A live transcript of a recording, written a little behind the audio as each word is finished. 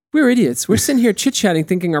We're idiots. We're sitting here chit-chatting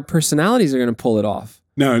thinking our personalities are going to pull it off.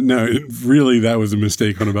 No, really, that was a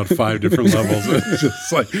mistake on about 5 different levels. It's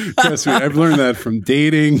just like, trust me, I've learned that from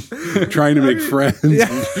dating, trying to make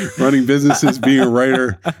friends, running businesses, being a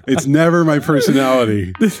writer. It's never my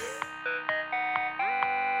personality.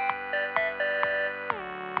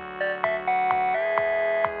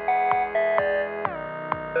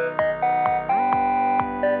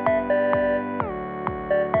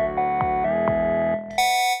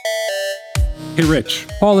 Hey, Rich.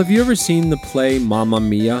 Paul, have you ever seen the play Mamma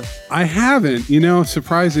Mia? I haven't,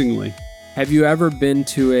 surprisingly. Have you ever been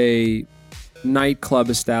to a nightclub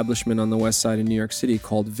establishment on the west side of New York City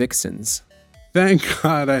called Vixen's? Thank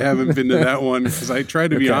God I haven't been to that one because I try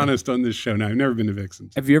to be honest on this show now. I've never been to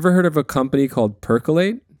Vixen's. Have you ever heard of a company called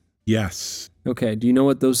Percolate? Yes. Okay. Do you know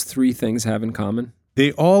what those 3 things have in common?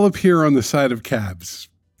 They all appear on the side of cabs.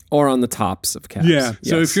 Or on the tops of cabs. Yeah.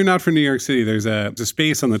 So if you're not from New York City, there's a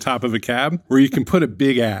space on the top of a cab where you can put a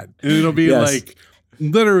big ad. And it'll be like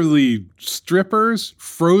literally strippers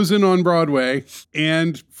frozen on Broadway.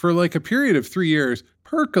 And for like a period of 3 years,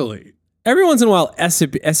 Percolate. Every once in a while,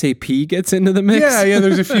 SAP gets into the mix. Yeah,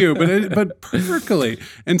 there's a few, but Percolate.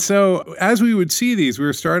 And so as we would see these, we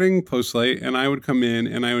were starting Postlight, and I would come in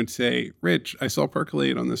and I would say, Rich, I saw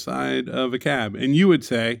Percolate on the side of a cab. And you would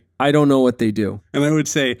say, I don't know what they do. And I would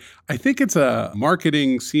say, I think it's a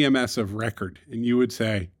marketing CMS of record. And you would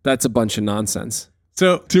say, that's a bunch of nonsense.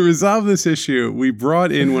 So to resolve this issue, we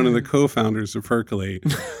brought in one of the co-founders of Percolate,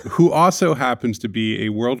 who also happens to be a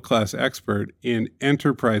world-class expert in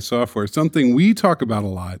enterprise software, something we talk about a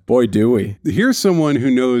lot. Boy, do we. Here's someone who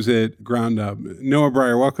knows it ground up. Noah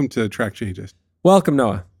Brier, welcome to Track Changes. Welcome,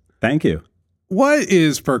 Noah. Thank you. What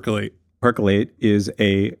is Percolate? Percolate is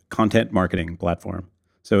a content marketing platform.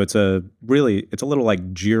 So it's a little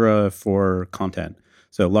like Jira for content.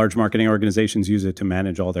 So large marketing organizations use it to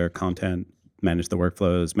manage all their content, manage the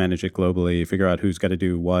workflows, manage it globally, figure out who's got to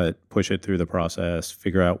do what, push it through the process,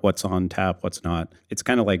 figure out what's on tap, what's not. It's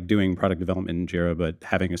kind of like doing product development in Jira, but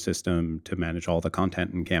having a system to manage all the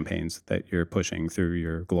content and campaigns that you're pushing through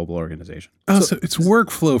your global organization. Oh, so it's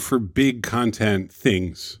workflow for big content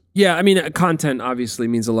things. Yeah, I mean, content obviously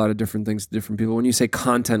means a lot of different things to different people. When you say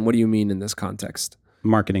content, what do you mean in this context?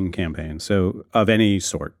 Marketing campaign. So of any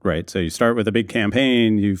sort, right? So you start with a big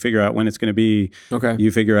campaign, you figure out when it's going to be,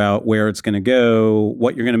 you figure out where it's going to go,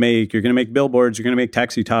 what you're going to make. You're going to make billboards, you're going to make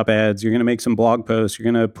taxi top ads, you're going to make some blog posts,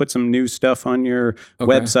 you're going to put some new stuff on your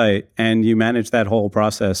website, and you manage that whole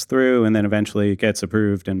process through, and then eventually it gets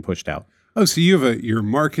approved and pushed out. Oh, so you have your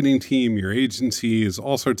marketing team, your agencies,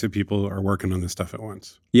 all sorts of people are working on this stuff at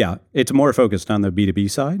once. Yeah, it's more focused on the B2B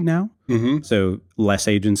side now. Mm-hmm. So less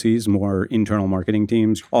agencies, more internal marketing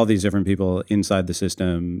teams, all these different people inside the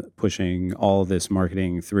system pushing all this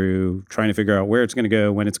marketing through, trying to figure out where it's going to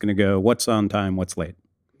go, when it's going to go, what's on time, what's late.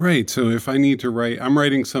 Right. So if I need to I'm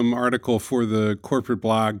writing some article for the corporate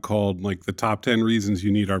blog called like the top 10 reasons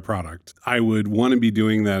you need our product. I would want to be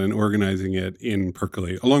doing that and organizing it in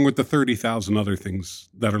Percolate, along with the 30,000 other things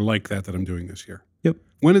that are like that I'm doing this year. Yep.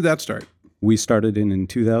 When did that start? We started in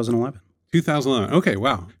 2011. 2011. Okay,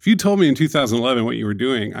 wow. If you told me in 2011 what you were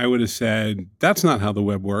doing, I would have said, that's not how the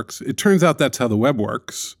web works. It turns out that's how the web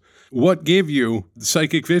works. What gave you the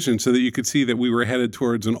psychic vision so that you could see that we were headed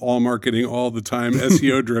towards an all marketing, all the time,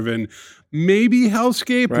 SEO driven, maybe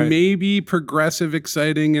hellscape, maybe progressive,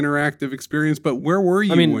 exciting, interactive experience? But where were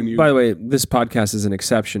you when you... By the way, this podcast is an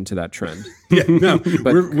exception to that trend. Yeah, no,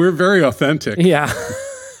 but we're very authentic. Yeah.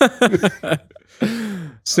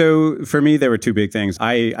 So for me, there were 2 big things.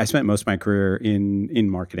 I spent most of my career in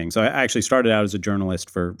marketing. So I actually started out as a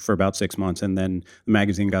journalist for about 6 months, and then the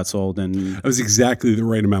magazine got sold. And that was exactly the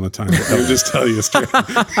right amount of time. I'll just tell you straight.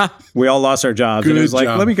 We all lost our jobs. Good and it was like,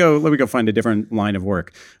 job. let me go find a different line of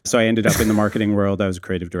work. So I ended up in the marketing world. I was a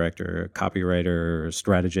creative director, copywriter,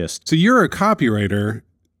 strategist. So you're a copywriter,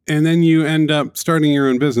 and then you end up starting your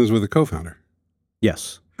own business with a co-founder.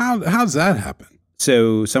 Yes. How's that happen?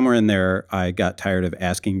 So somewhere in there, I got tired of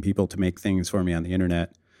asking people to make things for me on the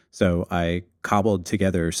internet. So I cobbled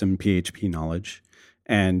together some PHP knowledge,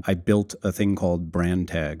 and I built a thing called brand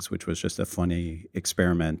tags, which was just a funny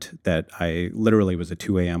experiment that I literally was a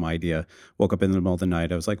 2 a.m. idea. Woke up in the middle of the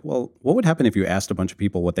night. I was like, well, what would happen if you asked a bunch of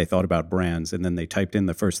people what they thought about brands, and then they typed in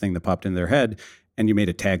the first thing that popped in their head, and you made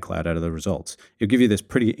a tag cloud out of the results? It'll give you this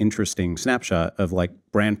pretty interesting snapshot of like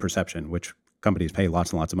brand perception, which companies pay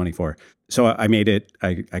lots and lots of money for. So I made it.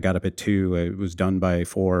 I got up at 2. It was done by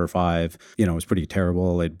 4 or 5. It was pretty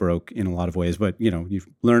terrible. It broke in a lot of ways, but you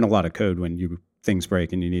learn a lot of code when you things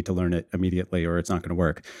break and you need to learn it immediately or it's not going to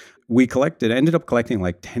work. We ended up collecting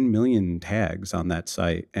like 10 million tags on that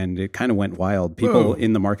site, and it kind of went wild. People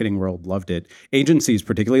in the marketing world loved it. Agencies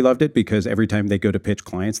particularly loved it because every time they go to pitch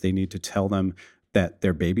clients, they need to tell them that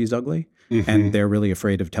their baby's ugly. And they're really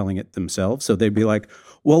afraid of telling it themselves. So they'd be like,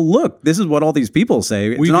 well, look, this is what all these people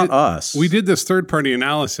say. It's not us. We did this third-party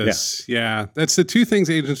analysis. Yeah. That's the two things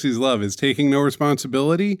agencies love is taking no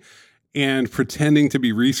responsibility and pretending to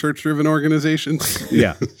be research-driven organizations.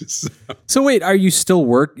 Yeah. So wait, are you still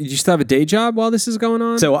do you still have a day job while this is going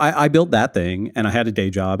on? So I built that thing, and I had a day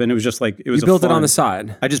job, and it was just like, it was You built it on the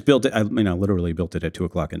side. I just built it. I literally built it at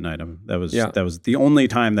 2:00 at night. That was the only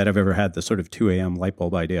time that I've ever had the sort of 2 a.m. light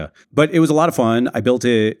bulb idea. But it was a lot of fun. I built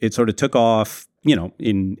it. It sort of took off,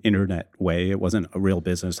 in internet way. It wasn't a real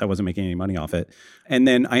business. I wasn't making any money off it. And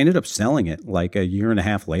then I ended up selling it like a year and a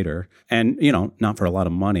half later. And, not for a lot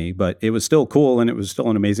of money, but it was still cool and it was still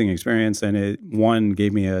an amazing experience. And it,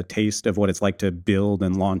 gave me a taste of what it's like to build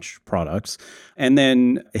and launch products. And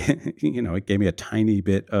then, it gave me a tiny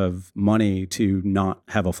bit of money to not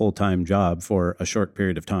have a full-time job for a short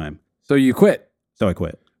period of time. So you quit? So I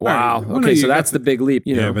quit. Wow. Right. Well, Okay, so that's the big leap.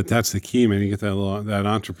 Yeah, but that's the key, man. You get that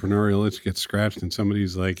entrepreneurial itch gets scratched, and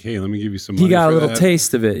somebody's like, "Hey, let me give you some money." He got for a little that.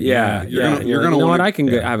 taste of it. Yeah, You're gonna you know wanna, what? I can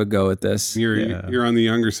have a go at this. You're on the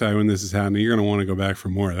younger side when this is happening. You're going to want to go back for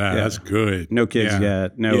more of that. That's good. No kids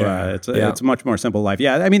yet. No, it's a much more simple life.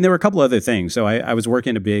 Yeah, I mean, there were a couple other things. So I was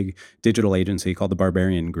working at a big digital agency called the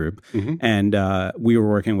Barbarian Group, and we were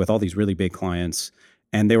working with all these really big clients.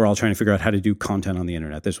 And they were all trying to figure out how to do content on the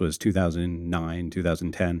internet. This was 2009,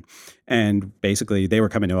 2010. And basically, they were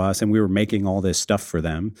coming to us and we were making all this stuff for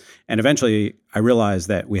them. And eventually, I realized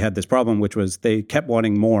that we had this problem, which was they kept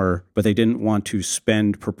wanting more, but they didn't want to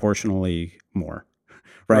spend proportionally more.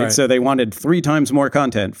 Right? So they wanted 3 times more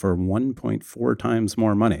content for 1.4 times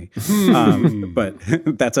more money. But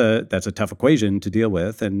that's a tough equation to deal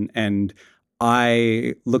with. And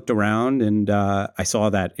I looked around and I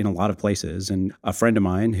saw that in a lot of places. And a friend of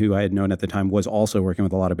mine who I had known at the time was also working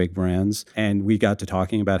with a lot of big brands. And we got to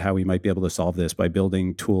talking about how we might be able to solve this by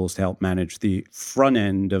building tools to help manage the front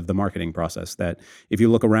end of the marketing process. That if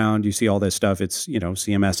you look around, you see all this stuff. It's,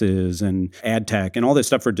 CMSs and ad tech and all this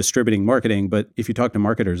stuff for distributing marketing. But if you talk to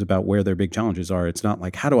marketers about where their big challenges are, it's not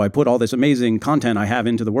like, how do I put all this amazing content I have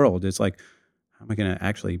into the world? It's like, how am I going to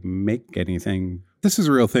actually make anything? This is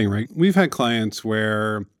a real thing, right? We've had clients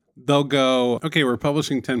where they'll go, okay, we're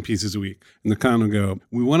publishing 10 pieces a week. And the client will go,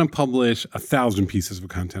 we want to publish 1,000 pieces of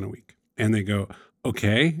content a week. And they go,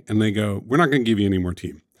 okay. And they go, we're not going to give you any more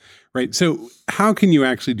team. Right. So how can you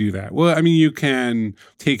actually do that? Well, I mean, you can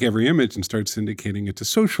take every image and start syndicating it to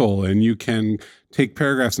social, and you can take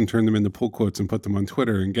paragraphs and turn them into pull quotes and put them on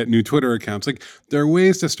Twitter and get new Twitter accounts. Like, there are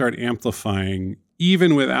ways to start amplifying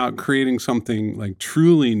even without creating something like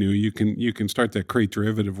truly new. You can start to create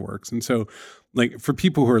derivative works. And so, like, for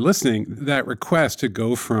people who are listening, that request to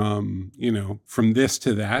go from this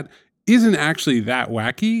to that isn't actually that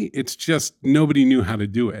wacky. It's just nobody knew how to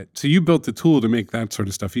do it. So you built the tool to make that sort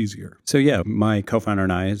of stuff easier. So yeah, my co-founder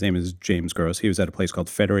and I, his name is James Gross. He was at a place called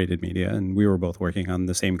Federated Media, and we were both working on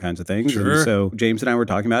the same kinds of things. Sure. And so James and I were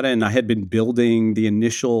talking about it, and I had been building the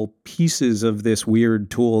initial pieces of this weird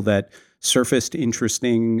tool that surfaced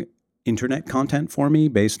interesting internet content for me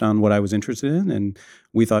based on what I was interested in. And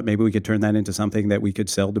we thought maybe we could turn that into something that we could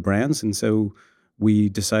sell to brands. And so we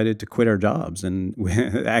decided to quit our jobs. And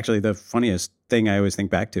actually, the funniest thing I always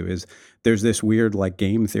think back to is there's this weird like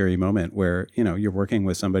game theory moment where, you're working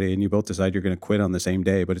with somebody and you both decide you're going to quit on the same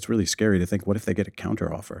day, but it's really scary to think, what if they get a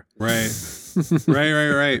counter offer? Right.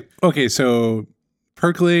 Right. Okay, so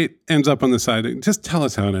Percolate ends up on the side. Just tell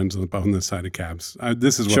us how it ends up on the side of cabs.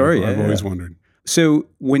 This is what I've always wondered. So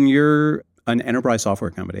when you're an enterprise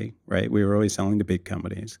software company, right, we were always selling to big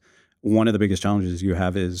companies. One of the biggest challenges you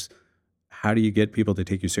have is, how do you get people to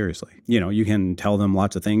take you seriously? You can tell them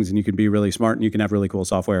lots of things and you can be really smart and you can have really cool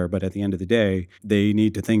software, but at the end of the day, they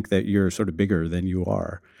need to think that you're sort of bigger than you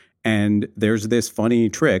are. And there's this funny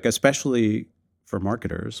trick, especially for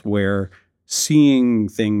marketers, where seeing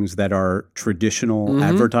things that are traditional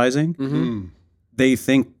advertising, they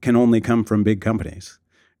think can only come from big companies.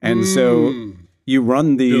 And so you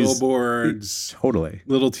run these billboards, totally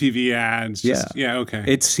little TV ads. Okay.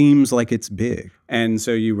 It seems like it's big. And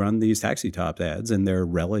so you run these taxi top ads and they're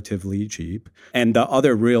relatively cheap. And the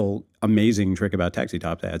other real amazing trick about taxi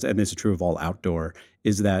top ads, and this is true of all outdoor,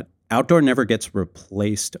 is that outdoor never gets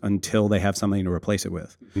replaced until they have something to replace it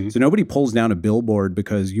with. So nobody pulls down a billboard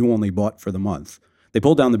because you only bought for the month. They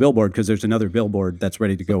pulled down the billboard because there's another billboard that's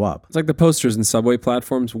ready to go up. It's like the posters and subway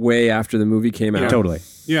platforms way after the movie came out. Totally.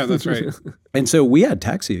 Yeah, that's right. And so we had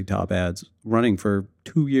taxi top ads running for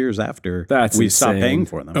 2 years after we stopped paying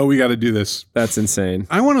for them. Oh, we got to do this. That's insane.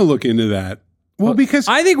 I want to look into that. Well, because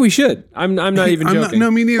I think we should. I'm not even joking. No,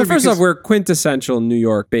 me neither. Well, first off, we're a quintessential New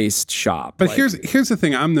York-based shop. But here's the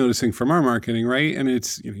thing I'm noticing from our marketing, right? And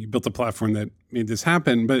it's, you built a platform that made this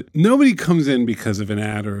happen, but nobody comes in because of an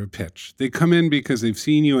ad or a pitch. They come in because they've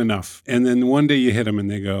seen you enough, and then one day you hit them and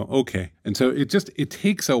they go, okay. And so it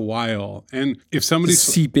takes a while. And if somebody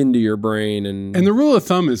seep into your brain, and the rule of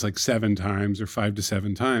thumb is like 7 times or 5 to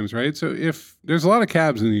 7 times, right? So if there's a lot of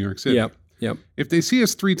cabs in New York City. Yep. If they see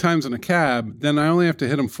us 3 times in a cab, then I only have to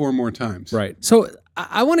hit them 4 more times. Right. So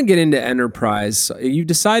I want to get into enterprise. You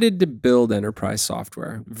decided to build enterprise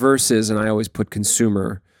software versus, and I always put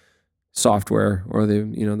consumer software or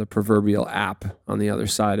the proverbial app on the other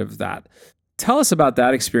side of that. Tell us about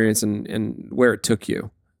that experience and where it took you.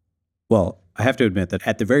 Well, I have to admit that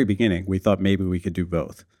at the very beginning, we thought maybe we could do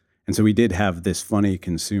both. And so we did have this funny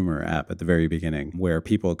consumer app at the very beginning where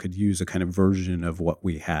people could use a kind of version of what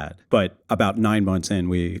we had. But about 9 months in,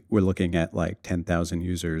 we were looking at like 10,000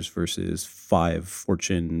 users versus 5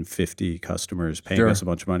 Fortune 50 customers paying us a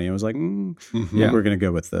bunch of money. I was like, we're going to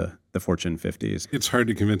go with the Fortune 50s. It's hard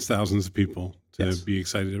to convince thousands of people to be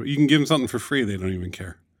excited. You can give them something for free. They don't even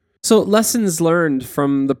care. So lessons learned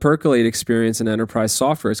from the Percolate experience in enterprise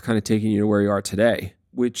software is kind of taking you to where you are today,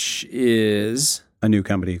 which is a new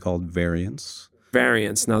company called Variance.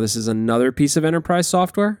 Now, this is another piece of enterprise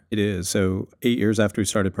software? It is. So 8 years after we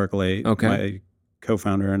started Percolate, my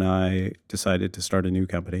co-founder and I decided to start a new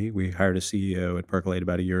company. We hired a CEO at Percolate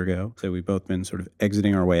about a year ago. So we've both been sort of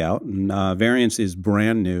exiting our way out. And Variance is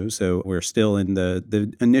brand new. So we're still in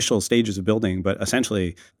the initial stages of building. But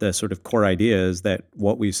essentially, the sort of core idea is that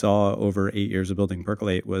what we saw over 8 years of building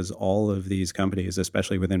Percolate was all of these companies,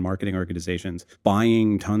 especially within marketing organizations,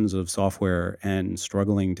 buying tons of software and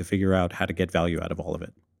struggling to figure out how to get value out of all of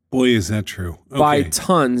it. Boy, is that true. Okay. By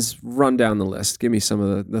tons, run down the list. Give me some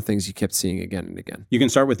of the things you kept seeing again and again. You can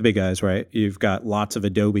start with the big guys, right? You've got lots of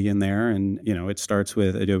Adobe in there, and it starts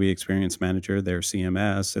with Adobe Experience Manager, their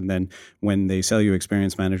CMS, and then when they sell you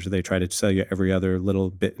Experience Manager, they try to sell you every other little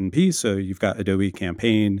bit and piece. So you've got Adobe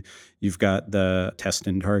Campaign, you've got the Test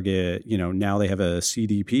and Target, now they have a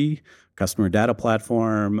CDP, Customer Data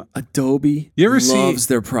Platform. Adobe loves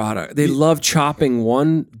their product. They love chopping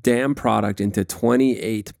one damn product into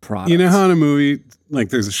 28 products. You know how in a movie, like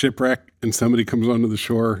there's a shipwreck and somebody comes onto the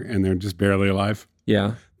shore and they're just barely alive?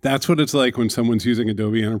 Yeah. That's what it's like when someone's using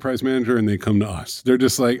Adobe Enterprise Manager and they come to us. They're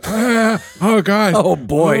just like, oh God. Oh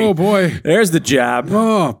boy. There's the jab.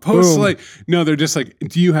 Oh, no, they're just like,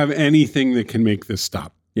 do you have anything that can make this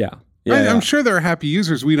stop? Yeah. I'm sure there are happy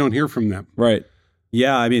users. We don't hear from them. Right.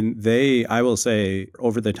 Yeah, I mean, I will say,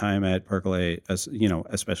 over the time at Percolate,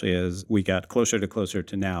 especially as we got closer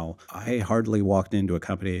to now, I hardly walked into a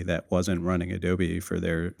company that wasn't running Adobe for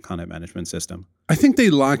their content management system. I think they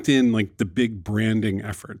locked in like the big branding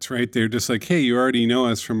efforts, right? They're just like, hey, you already know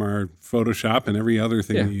us from our Photoshop and every other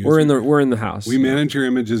thing we use. We're in the house. We manage your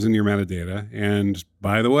images and your metadata, and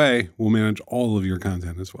by the way, we'll manage all of your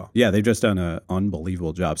content as well. Yeah, they've just done an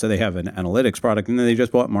unbelievable job. So they have an analytics product, and then they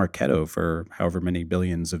just bought Marketo for however many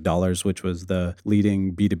billions of dollars, which was the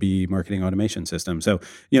leading B2B marketing automation system. So,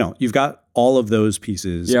 you've got all of those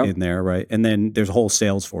pieces in there, right? And then there's a whole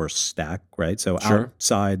Salesforce stack, right? So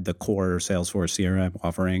outside the core Salesforce CRM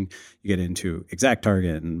offering, you get into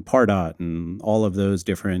ExactTarget and Pardot and all of those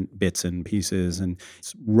different bits and pieces. And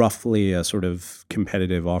it's roughly a sort of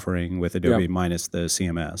competitive offering with Adobe minus the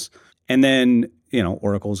CMS. And then,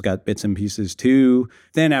 Oracle's got bits and pieces too.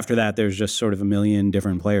 Then after that, there's just sort of a million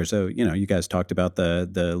different players. So, you guys talked about the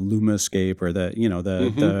Lumascape or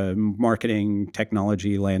the marketing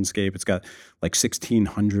technology landscape. It's got like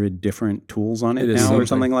 1,600 different tools on it now or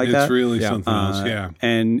something like that. It's really something else, yeah.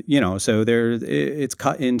 And, so it's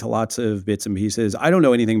cut into lots of bits and pieces. I don't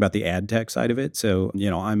know anything about the ad tech side of it. So,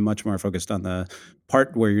 I'm much more focused on the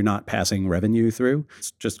part where you're not passing revenue through.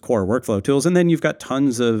 It's just core workflow tools. And then you've got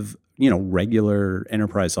tons of regular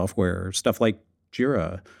enterprise software, stuff like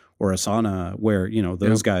Jira or Asana, where,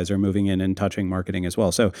 those guys are moving in and touching marketing as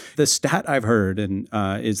well. So the stat I've heard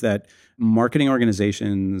is that marketing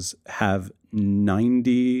organizations have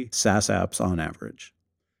 90 SaaS apps on average.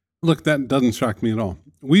 Look, that doesn't shock me at all.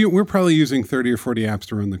 We're probably using 30 or 40 apps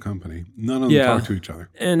to run the company. None of them talk to each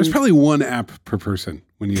other. And there's probably one app per person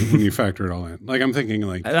when you factor it all in. Like I'm thinking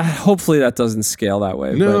like hopefully that doesn't scale that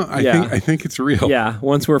way. No, but I think it's real. Yeah,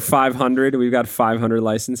 once we're 500, we've got 500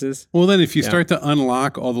 licenses. Well, then if you start to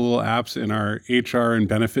unlock all the little apps in our HR and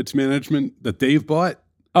benefits management that they've bought,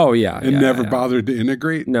 and never bothered to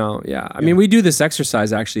integrate. No, I mean, we do this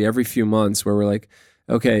exercise actually every few months where we're like,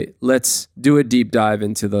 okay, let's do a deep dive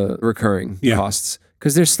into the recurring costs.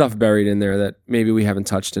 Because there's stuff buried in there that maybe we haven't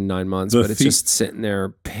touched in 9 months, but it's just sitting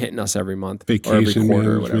there hitting us every month vacation or every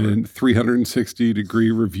quarter or whatever. 360-degree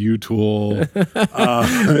review tool.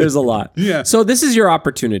 There's a lot. Yeah. So this is your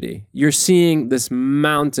opportunity. You're seeing this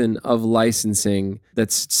mountain of licensing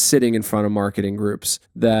that's sitting in front of marketing groups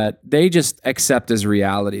that they just accept as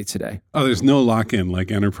reality today. Oh, there's no lock-in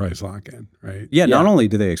like enterprise lock-in, right? Yeah, not only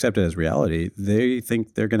do they accept it as reality, they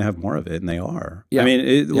think they're going to have more of it, and they are. Yeah. I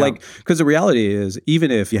mean, because the reality is, even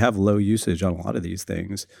if you have low usage on a lot of these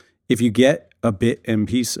things, if you get a bit and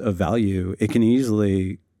piece of value, it can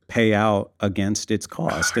easily pay out against its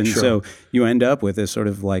cost. And so you end up with this sort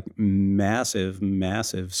of like massive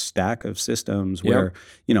stack of systems where,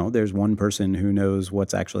 there's one person who knows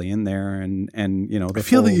what's actually in there. And I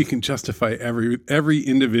feel that you can justify every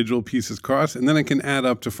individual piece's cost, and then it can add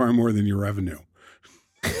up to far more than your revenue.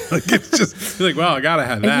 Like it's just like, well, I gotta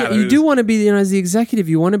have that. You do want to be, as the executive,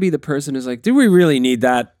 you want to be the person who's like, do we really need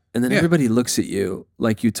that? And then everybody looks at you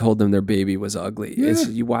like you told them their baby was ugly. Yeah.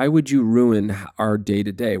 Why would you ruin our day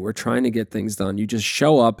to day? We're trying to get things done. You just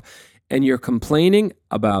show up and you're complaining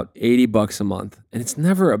about $80 a month, and it's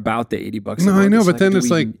never about the $80 a month. No, I know, but then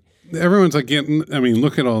it's like everyone's like getting. I mean,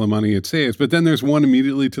 look at all the money it saves. But then there's one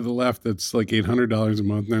immediately to the left that's like $800 a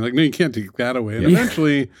month, and they're like, no, you can't take that away. And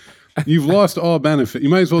eventually. You've lost all benefit. You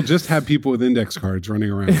might as well just have people with index cards running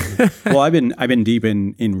around. Well, I've been deep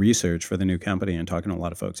in research for the new company and talking to a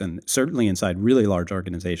lot of folks, and certainly inside really large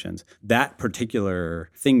organizations, that particular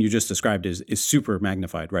thing you just described is super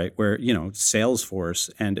magnified, right? Where, Salesforce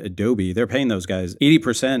and Adobe, they're paying those guys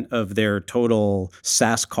 80% of their total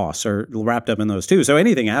SaaS costs are wrapped up in those too. So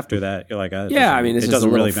anything after that, you're like, this it doesn't is a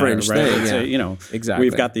really fringe matter, right? thing. So, exactly.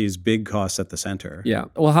 We've got these big costs at the center. Yeah.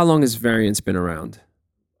 Well, how long has Variance been around?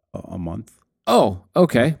 A month. Oh,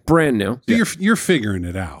 okay. Brand new. So you're figuring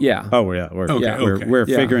it out. Yeah. Oh yeah. We're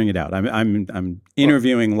figuring it out. I'm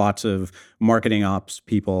interviewing lots of marketing ops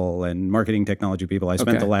people and marketing technology people. I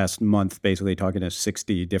spent the last month basically talking to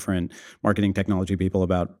 60 different marketing technology people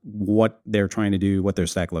about what they're trying to do, what their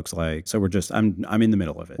stack looks like. So I'm in the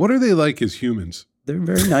middle of it. What are they like as humans? They're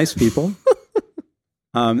very nice people.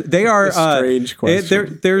 They are a strange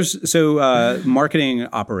question. Marketing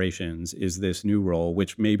operations is this new role,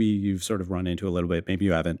 which maybe you've sort of run into a little bit, maybe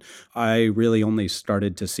you haven't. I really only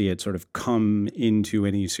started to see it sort of come into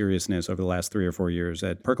any seriousness over the last 3 or 4 years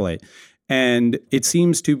at Percolate. And it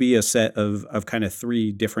seems to be a set of kind of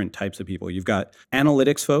 3 different types of people. You've got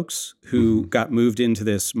analytics folks who got moved into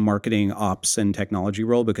this marketing ops and technology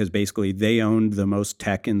role because basically they owned the most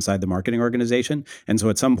tech inside the marketing organization. And so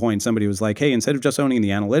at some point, somebody was like, hey, instead of just owning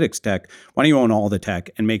the analytics tech, why don't you own all the tech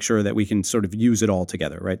and make sure that we can sort of use it all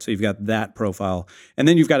together, right? So you've got that profile. And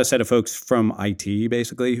then you've got a set of folks from IT,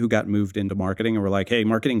 basically, who got moved into marketing and were like, hey,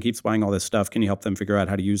 marketing keeps buying all this stuff. Can you help them figure out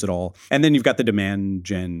how to use it all? And then you've got the demand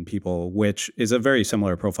gen people, which is a very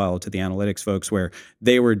similar profile to the analytics folks where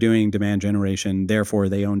they were doing demand generation. Therefore,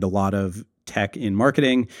 they owned a lot of tech in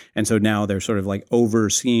marketing. And so now they're sort of like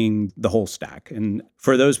overseeing the whole stack. And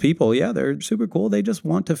for those people, they're super cool. They just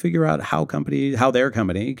want to figure out how their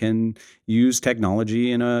company can use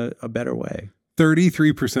technology in a better way.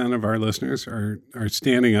 33% of our listeners are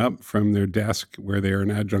standing up from their desk where they are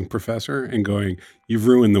an adjunct professor and going, you've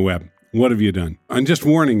ruined the web. What have you done? I'm just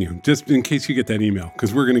warning you, just in case you get that email,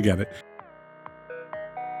 because we're going to get it.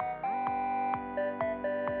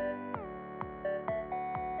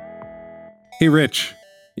 Hey, Rich.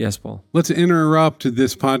 Yes, Paul. Let's interrupt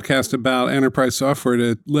this podcast about enterprise software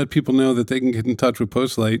to let people know that they can get in touch with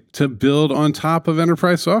Postlight to build on top of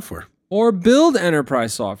enterprise software. Or build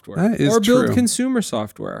enterprise software. That is or build true. Consumer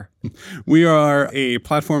software. We are a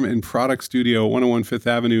platform and product studio, 101 Fifth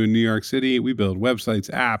Avenue in New York City. We build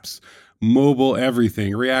websites, apps, mobile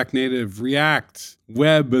everything, React Native, React,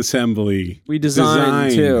 WebAssembly. We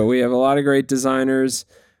design too. We have a lot of great designers.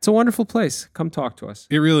 It's a wonderful place. Come talk to us.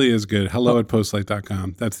 It really is good.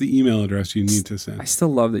 hello@postlight.com. That's the email address you need to send. I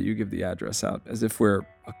still love that you give the address out as if we're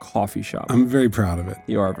a coffee shop. I'm very proud of it.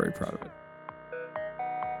 You are very proud of it.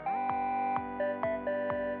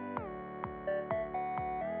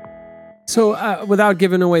 So without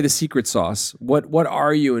giving away the secret sauce, what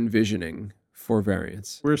are you envisioning 4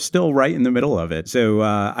 variants? We're still right in the middle of it. So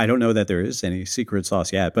I don't know that there is any secret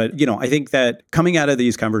sauce yet. But, I think that coming out of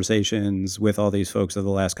these conversations with all these folks over the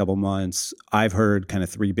last couple months, I've heard kind of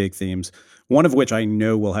 3 big themes. One of which I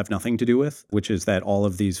know will have nothing to do with, which is that all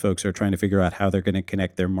of these folks are trying to figure out how they're going to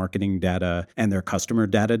connect their marketing data and their customer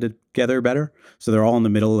data together better. So they're all in the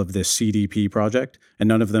middle of this CDP project, and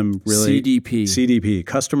none of them really... CDP,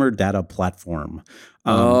 Customer Data Platform.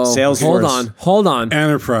 Salesforce. Hold on.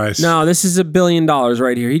 Enterprise. No, this is $1 billion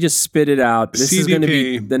right here. He just spit it out. This is going to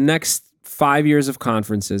be the next 5 years of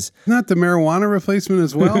conferences. Not the marijuana replacement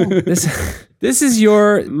as well? This is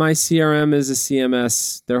my CRM is a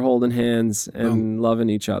CMS. They're holding hands and loving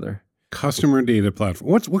each other. Customer data platform.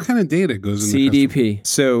 What kind of data goes in CDP?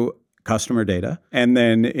 So customer data. And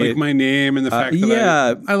then like my name and the fact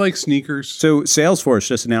that I like sneakers. So Salesforce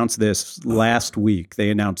just announced this last week. They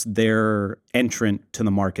announced their entrant to the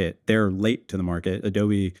market. They're late to the market.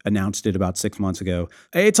 Adobe announced it about 6 months ago.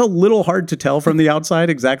 It's a little hard to tell from the outside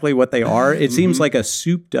exactly what they are. It seems like a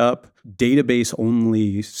souped up database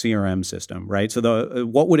only CRM system, right? So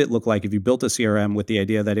what would it look like if you built a CRM with the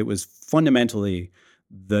idea that it was fundamentally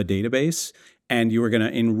the database and you were going to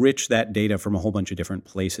enrich that data from a whole bunch of different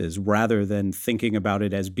places rather than thinking about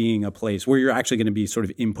it as being a place where you're actually going to be sort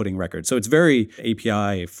of inputting records. So it's very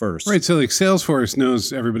API first. Right. So like Salesforce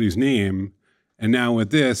knows everybody's name. And now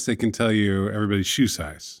with this, they can tell you everybody's shoe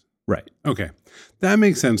size. Right. Okay. That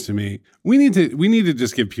makes sense to me. We need to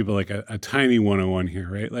just give people like a tiny 101 here,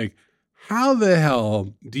 right? Like, how the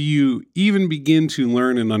hell do you even begin to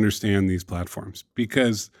learn and understand these platforms?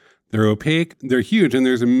 Because they're opaque, they're huge, and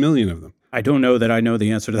there's a million of them. I don't know that I know the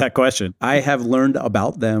answer to that question. I have learned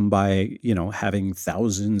about them by, having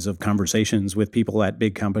thousands of conversations with people at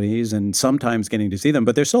big companies and sometimes getting to see them.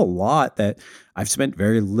 But there's still a lot that I've spent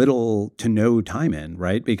very little to no time in,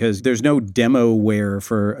 right? Because there's no demoware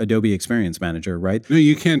for Adobe Experience Manager, right? No,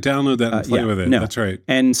 you can't download that and play with it. No. That's right.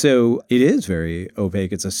 And so it is very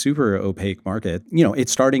opaque. It's a super opaque market.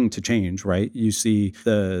 It's starting to change, right? You see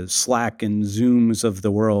the Slack and Zooms of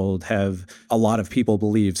the world have, a lot of people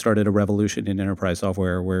believe, started a revolution in enterprise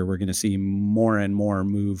software where we're going to see more and more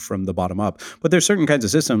move from the bottom up. But there's certain kinds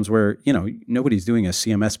of systems where, nobody's doing a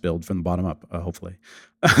CMS build from the bottom up, hopefully.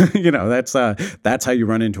 That's how you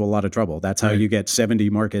run into a lot of trouble. That's how you get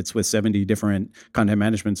 70 markets with 70 different content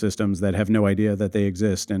management systems that have no idea that they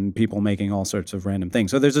exist and people making all sorts of random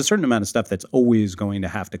things. So there's a certain amount of stuff that's always going to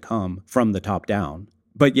have to come from the top down.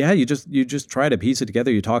 But yeah, you just try to piece it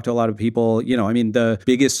together. You talk to a lot of people. The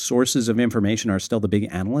biggest sources of information are still the big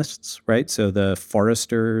analysts, right? So the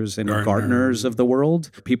Forresters and Gartners of the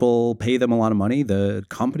world. People pay them a lot of money. The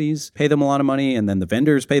companies pay them a lot of money, and then the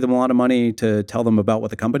vendors pay them a lot of money to tell them about what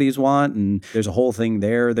the companies want. And there's a whole thing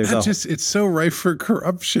there. It's so rife for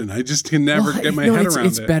corruption. I just can never get my head around it.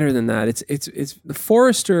 It's better than that. It's the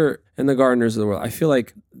Forrester and the Gartners of the world. I feel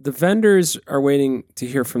like the vendors are waiting to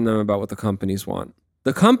hear from them about what the companies want.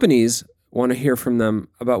 The companies want to hear from them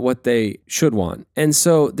about what they should want. And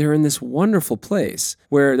so they're in this wonderful place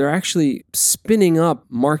where they're actually spinning up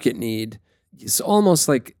market need. It's almost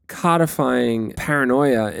like codifying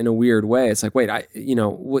paranoia in a weird way. It's like, wait,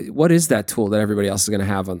 what is that tool that everybody else is going to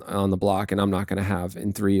have on the block and I'm not going to have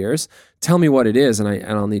in 3 years? Tell me what it is, and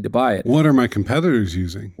I'll need to buy it. What are my competitors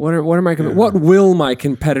using? What will my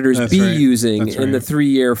competitors using in the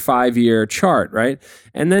 3-year, 5-year chart, right?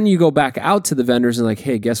 And then you go back out to the vendors and like,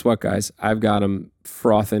 hey, guess what, guys? I've got them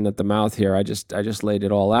frothing at the mouth here. I just laid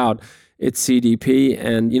it all out. It's CDP,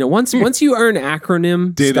 and once you earn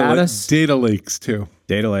acronym status, data lakes too.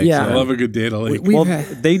 Data lakes. Yeah, I love a good data lake.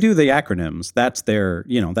 They do the acronyms. That's their,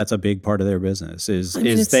 that's a big part of their business. Is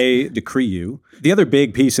they decree you. The other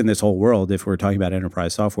big piece in this whole world, if we're talking about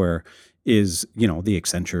enterprise software, is the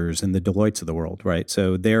Accentures and the Deloittes of the world, right?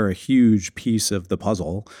 So they're a huge piece of the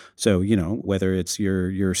puzzle. So whether it's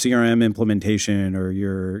your CRM implementation or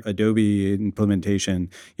your Adobe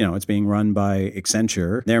implementation, it's being run by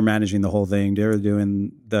Accenture. They're managing the whole thing. They're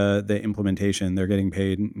doing the implementation. They're getting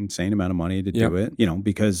paid an insane amount of money to do it.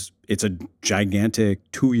 Because it's a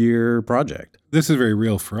gigantic 2-year project. This is very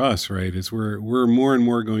real for us, right? Is we're more and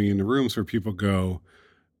more going into rooms where people go,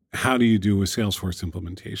 how do you do a Salesforce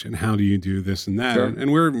implementation? How do you do this and that? Sure.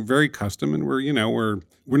 And we're very custom, and we're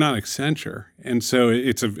not Accenture, and so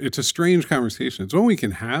it's a strange conversation. It's one we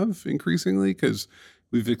can have increasingly because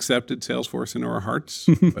we've accepted Salesforce into our hearts.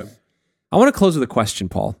 But I want to close with a question,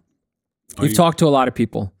 Paul. You've talked to a lot of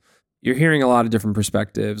people. You're hearing a lot of different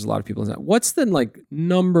perspectives. A lot of people. What's the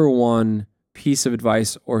number one piece of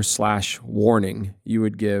advice or / warning you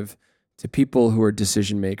would give to people who are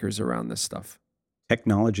decision makers around this stuff?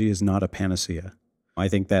 Technology is not a panacea. I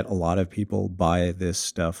think that a lot of people buy this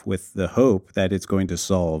stuff with the hope that it's going to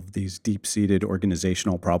solve these deep-seated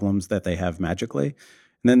organizational problems that they have magically.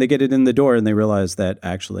 And then they get it in the door and they realize that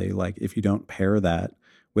actually, like, if you don't pair that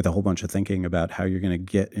with a whole bunch of thinking about how you're going to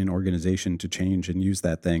get an organization to change and use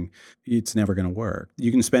that thing, it's never going to work. You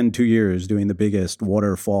can spend 2 years doing the biggest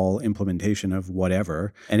waterfall implementation of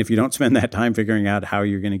whatever. And if you don't spend that time figuring out how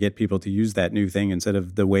you're going to get people to use that new thing instead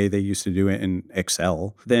of the way they used to do it in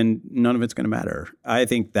Excel, then none of it's going to matter. I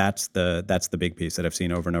think that's the big piece that I've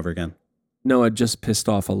seen over and over again. Noah just pissed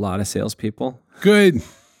off a lot of salespeople Good.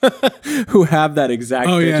 who have that exact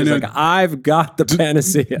pitch. yeah, It's no. like, I've got the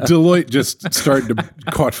panacea. Deloitte just started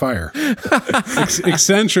to caught fire.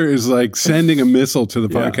 Accenture is like sending a missile to the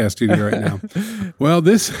podcast studio right now. Well,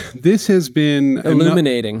 this has been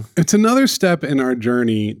Illuminating. It's another step in our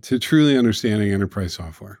journey to truly understanding enterprise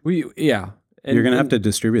software. And You're going to have to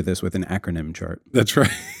distribute this with an acronym chart. That's right.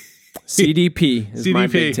 CDP is my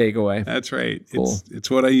big takeaway. That's right. Cool. It's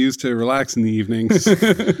what I use to relax in the evenings.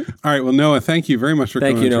 All right. Well, Noah, thank you very much for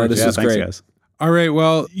coming. Thank you, Noah. This is thanks, great. guys. All right.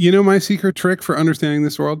 Well, you know my secret trick for understanding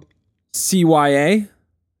this world? CYA.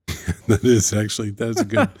 That is a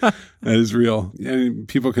good, that is real. And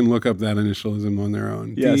people can look up that initialism on their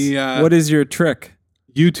own. Yes. What is your trick?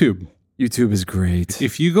 YouTube. YouTube is great.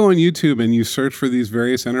 If you go on YouTube and you search for these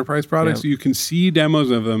various enterprise products, you can see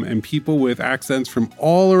demos of them, and people with accents from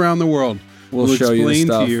all around the world will show you the explain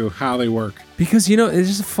stuff. to you how they work. Because, it's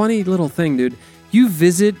just a funny little thing, dude. You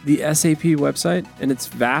visit the SAP website and it's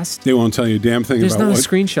vast. They won't tell you a damn thing There's about not what a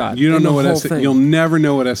screenshot. You don't in know the what whole SAP. thing. You'll never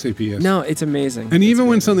know what SAP is. No, it's amazing. And even It's when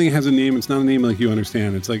amazing. something has a name, it's not a name like you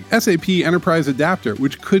understand. It's like SAP Enterprise Adapter,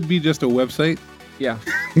 which could be just a website. Yeah.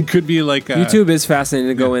 It could be like YouTube is fascinating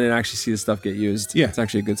to go in and actually see the stuff get used. Yeah. It's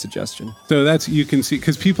actually a good suggestion. So you can see,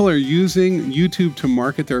 because people are using YouTube to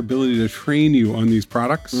market their ability to train you on these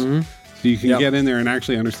products. Mm-hmm. So you can get in there and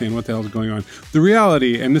actually understand what the hell is going on. The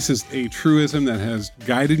reality, and this is a truism that has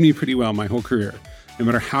guided me pretty well my whole career, no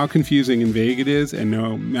matter how confusing and vague it is, and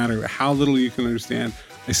no matter how little you can understand,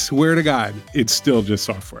 I swear to God, it's still just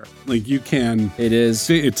software. Like you can... It is.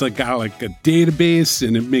 It's like got like a database,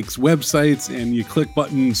 and it makes websites, and you click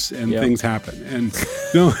buttons and things happen. And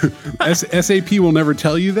no, SAP will never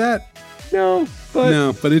tell you that. No,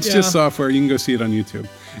 but it's just software. You can go see it on YouTube.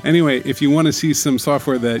 Anyway, if you want to see some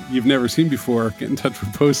software that you've never seen before, get in touch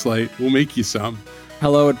with Postlight. We'll make you some.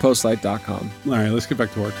 hello@postlight.com. All right, let's get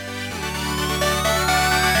back to work.